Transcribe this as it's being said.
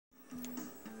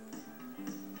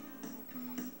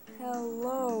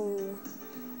Hello.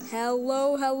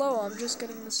 Hello. I'm just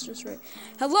getting this just right.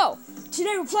 Hello.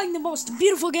 Today we're playing the most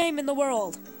beautiful game in the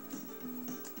world.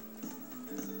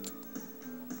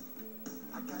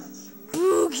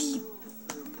 Boogie.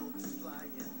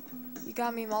 You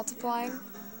got me multiplying?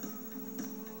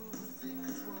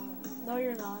 No,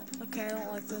 you're not. Okay, I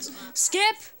don't like this.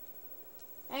 Skip!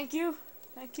 Thank you.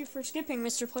 Thank you for skipping,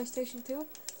 Mr. PlayStation 2.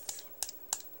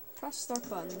 Press start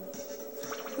button.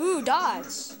 Ooh,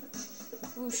 dots.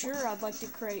 Ooh, sure, I'd like to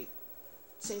create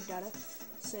save data.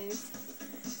 Save.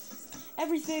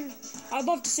 Everything. I'd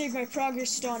love to save my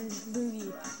progress on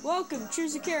Boogie. Welcome,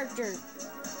 choose a character.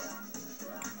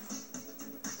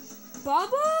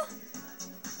 Bubba?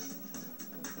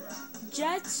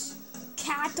 Jets,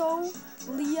 Kato,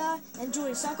 Leah, and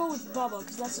Julia. So I'll go with Bubba,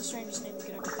 because that's the strangest name you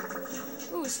could ever think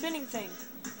of. Ooh, spinning thing.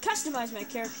 Customize my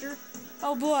character.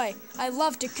 Oh boy, I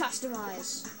love to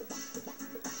customize.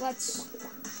 Let's...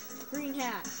 green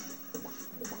hat.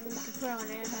 And we can put on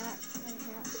a hat.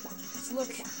 Let's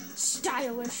look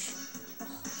stylish.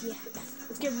 Oh, yeah.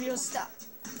 Let's get real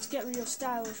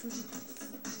stylish.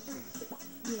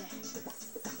 Yeah.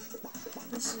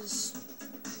 This is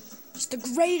just the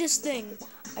greatest thing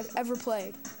I've ever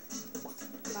played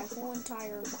in my whole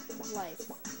entire life.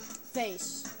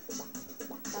 Face.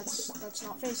 That's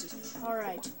not faces.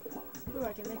 Alright. Ooh,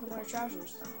 I can make him wear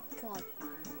trousers. Come on.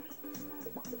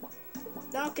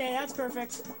 Okay, that's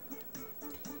perfect.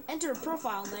 Enter a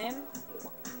profile name.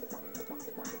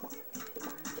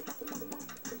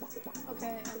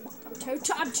 Okay,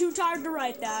 I'm too tired to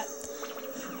write that.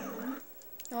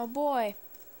 Oh boy.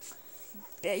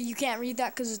 You can't read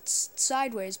that because it's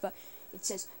sideways, but it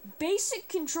says basic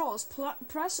controls.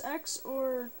 Press X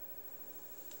or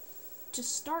to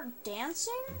start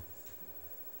dancing?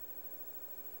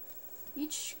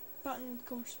 Each button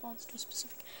corresponds to a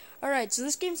specific... Alright, so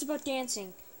this game's about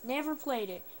dancing. Never played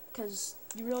it, because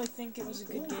you really think it was a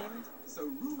good game. So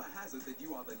rumor has it that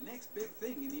you are the next big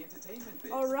thing in the entertainment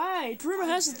biz. Alright, rumor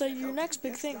has it that you're your next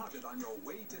big thing. On your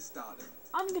way to stardom.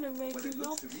 I'm gonna make you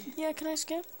help. Yeah, can I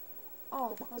skip?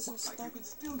 Oh, that's a step.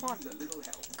 Come on.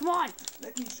 Come on!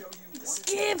 Let me show you what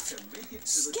skip! To make it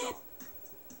skip! To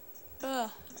the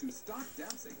top. To start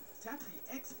dancing, tap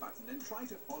the X button and try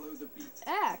to follow the beat.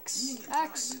 X.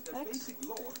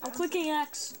 I'm clicking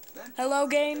X. Hello,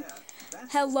 game.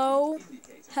 Hello.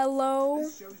 Hello.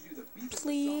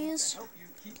 Please.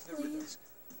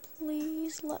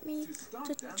 Please let me.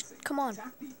 Come on.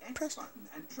 Press.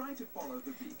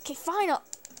 Okay, fine.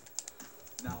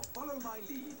 Now follow my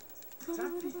lead.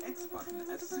 Tap the X button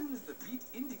as soon as the beat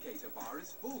indicator bar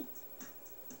is full.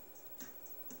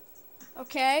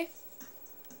 Okay.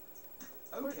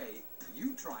 Okay,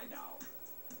 you try now.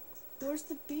 Where's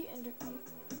the beat indicator?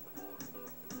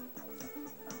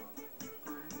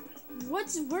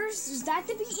 Is that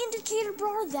the beat indicator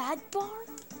bar? That bar?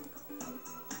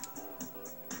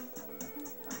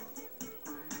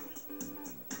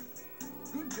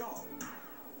 Good job.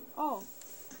 Oh.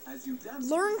 As you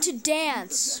dance, learn to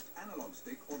dance. The left analog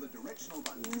stick or the directional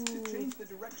button to change the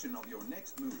direction of your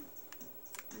next move.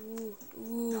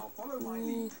 Now follow my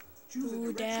lead. Choose a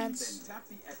direction, dance. Then tap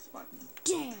the X button.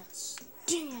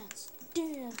 Dance.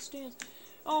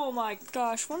 Oh my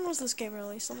gosh, when was this game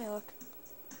released? Let me look.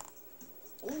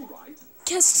 Alright.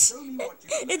 Guess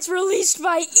it's released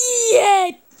by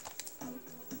EA!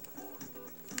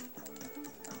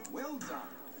 Well done.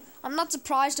 I'm not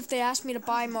surprised if they asked me to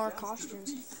buy more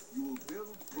costumes. You will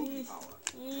build Boogie power.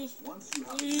 Once you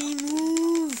have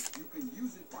move. You can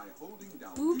use it by holding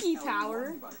down Boogie the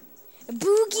power. L1 button.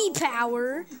 Boogie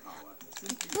power.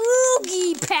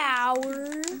 Boogie power.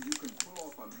 And you can pull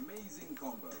off amazing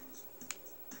combos.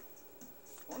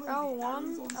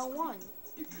 L1.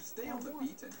 If you stay on the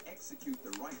beat and execute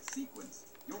the right sequence,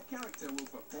 your character will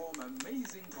perform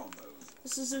amazing combos.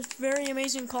 This is a very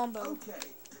amazing combo.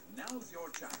 Okay, now's your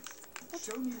chance.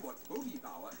 Show me what Boogie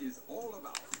power is all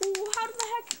about. Ooh, how the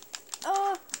heck?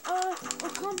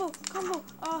 Combo.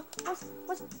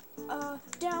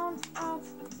 Down, up,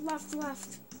 left.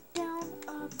 Down,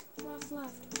 up,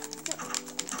 left.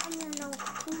 I don't know.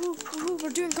 Woohoo, we're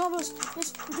doing combos.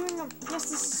 Yes, we're doing them. Yes,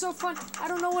 this is so fun. I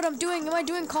don't know what I'm doing. Am I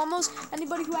doing combos?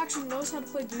 Anybody who actually knows how to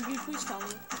play Boogie, please tell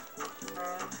me.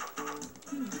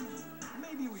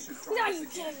 Maybe we should try Are this you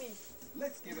again. kidding me?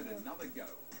 Let's give it another go.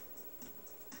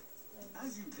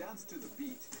 As you dance to the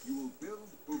beat, you will build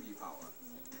Boogie power.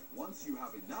 Once you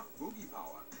have enough Boogie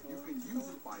power, you can use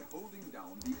it by holding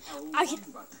down the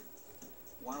L1 button.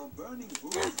 While burning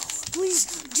Boogie power,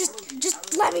 please,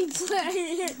 just let me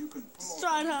play. you can pull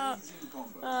Shut off up. amazing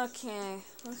combos. Okay,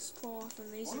 let's pull off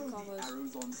amazing Follow combos. the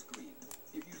arrows on screen.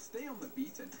 If you stay on the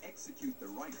beat and execute the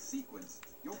right sequence,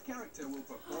 your character will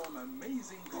perform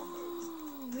amazing combos.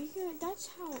 Oh, that's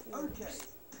how it works. Okay,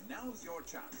 now's your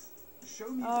chance. Show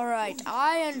me. Alright,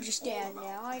 I understand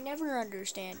now. I never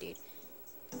understand it.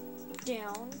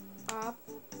 Down, up,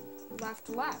 left,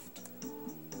 left.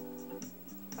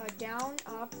 Down,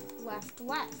 up, left,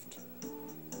 left.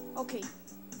 Okay.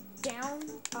 Down,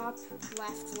 up,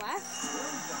 left, left.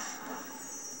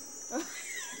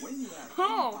 When you have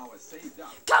Oh. power saved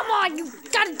up, Come on, you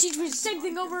gotta teach me the same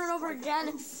thing over and over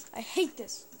again. I hate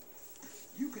this.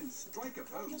 you can strike a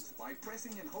pose by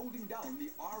pressing and holding down the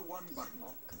R1 button.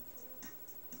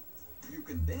 You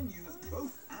can then use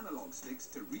both analog sticks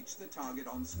to reach the target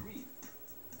on screen.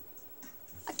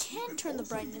 I can't turn the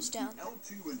brightness down.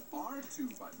 L2 and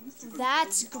R2 buttons to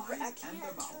That's control the great. I eyes and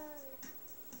can't the mouth. turn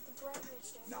the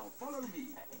brightness down. Now follow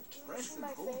me. Press and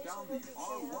hold down the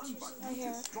R1 button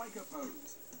to strike a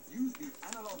pose. Use the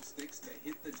analog sticks to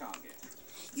hit the target.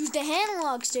 Use the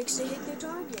analog sticks to hit the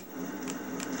target.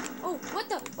 Oh, what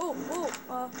the?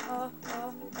 Oh.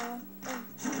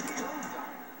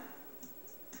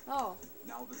 Oh.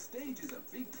 Now the stage is a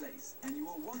big place and you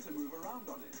will want to move around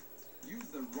on it. Use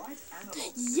the right analog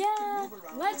stick Yeah, to move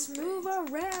around let's on move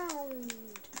stage. around.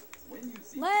 When you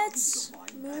see Let's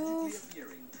copies of mine move magically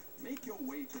appearing, make your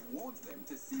way towards them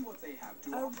to see what they have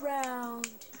to offer. Around.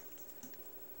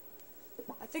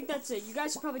 I think that's it. You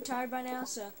guys are probably tired by now,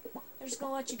 so I'm just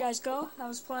gonna let you guys go. That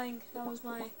was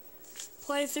my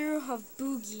playthrough of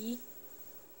Boogie,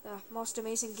 the most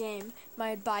amazing game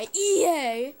made by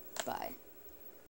EA. Bye.